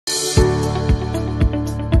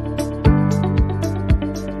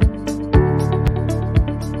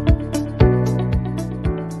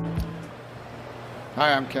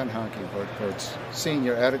I'm Ken Hocke, WorkBoat's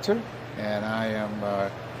senior editor, and I am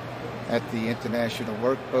at the International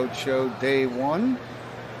WorkBoat Show Day 1,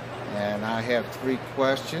 and I have 3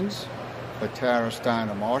 questions for Tara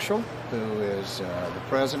Steiner Marshall, who is the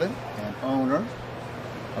president and owner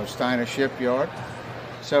of Steiner Shipyard.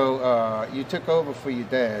 So you took over for your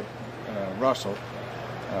dad, Russell,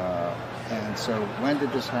 and so when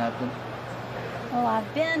did this happen? Well, I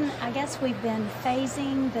guess we've been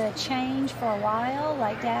phasing the change for a while.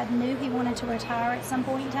 Like, Dad knew he wanted to retire at some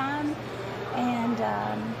point in time, and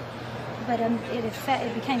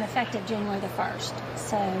it became effective January the 1st.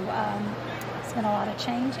 So it's been a lot of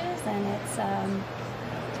changes, and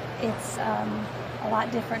it's a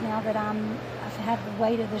lot different now that I've had the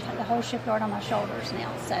weight of the whole shipyard on my shoulders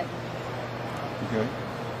now. So. Okay.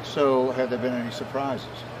 So have there been any surprises?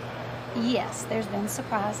 Yes, there's been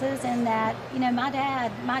surprises in that, you know, my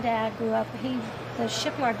dad grew up, the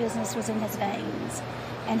shipyard business was in his veins,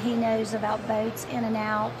 and he knows about boats in and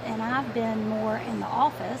out, and I've been more in the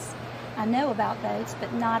office. I know about boats,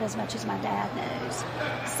 but not as much as my dad knows.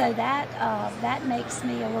 So that makes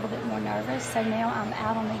me a little bit more nervous. So now I'm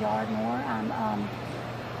out on the yard more. I'm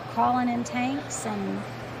crawling in tanks and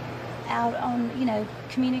out on, you know,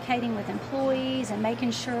 communicating with employees and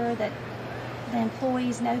making sure that the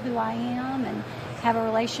employees know who I am and have a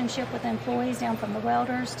relationship with the employees down from the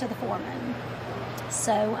welders to the foreman.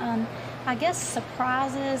 So I guess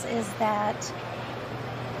surprises is that,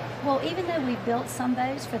 well, even though we built some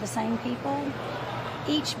boats for the same people,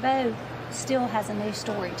 each boat still has a new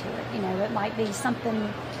story to it. You know, it might be something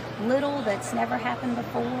little that's never happened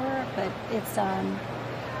before, but it's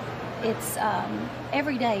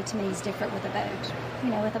every day to me is different with a boat.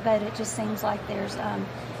 You know, with a boat it just seems like there's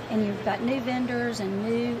and you've got new vendors and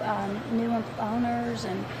new owners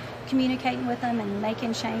and communicating with them and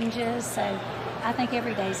making changes. So I think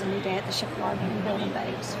every day is a new day at the shipyard and building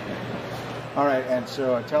boats. All right, and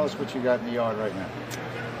so tell us what you got in the yard right now.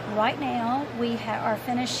 Right now we are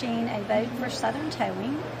finishing a boat for Southern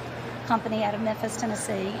Towing Company out of Memphis,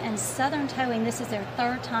 Tennessee. And Southern Towing, this is their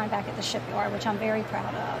 3rd time back at the shipyard, which I'm very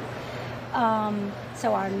proud of.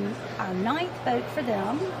 So our 9th boat for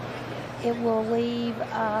them. It will leave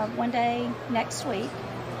one day next week,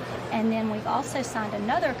 and then we've also signed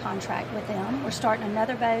another contract with them. We're starting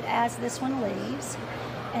another boat as this one leaves,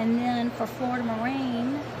 and then for Florida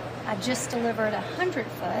Marine, I just delivered a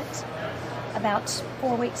 100-foot about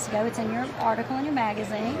 4 weeks ago. It's in your article in your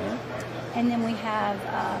magazine, and then we have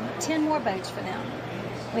 10 more boats for them.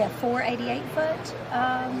 We have 4 88-foot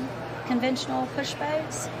conventional push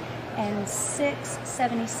boats and 6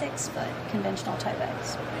 76-foot conventional tow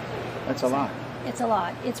boats. That's a lot. It's a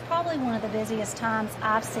lot. It's probably one of the busiest times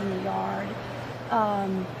I've seen the yard.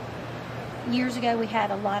 Years ago we had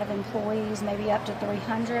a lot of employees, maybe up to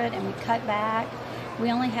 300, and we cut back. We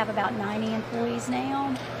only have about 90 employees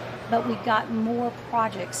now, but we've got more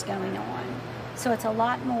projects going on. So it's a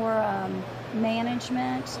lot more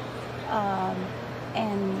management,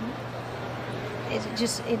 and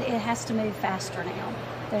it has to move faster now.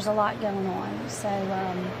 There's a lot going on. So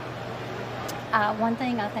one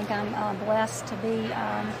thing I think I'm blessed to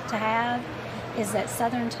have is that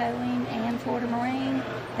Southern Towing and Florida Marine,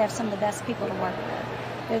 they have some of the best people to work with.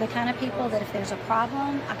 They're the kind of people that if there's a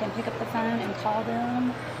problem, I can pick up the phone and call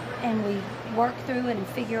them, and we work through it and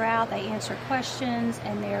figure out. They answer questions,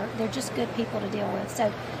 and they're just good people to deal with. So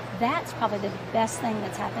that's probably the best thing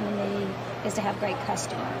that's happened to me, is to have great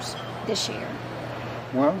customers this year.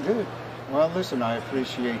 Well, good. Well, listen, I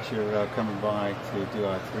appreciate your coming by to do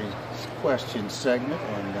our 3 questions segment,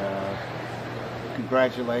 and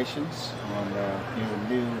congratulations on your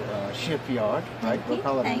new shipyard, right? We'll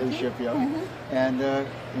call it a new shipyard. And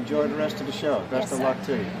enjoy the rest of the show. Best of luck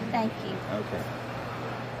to you. Thank you. Okay.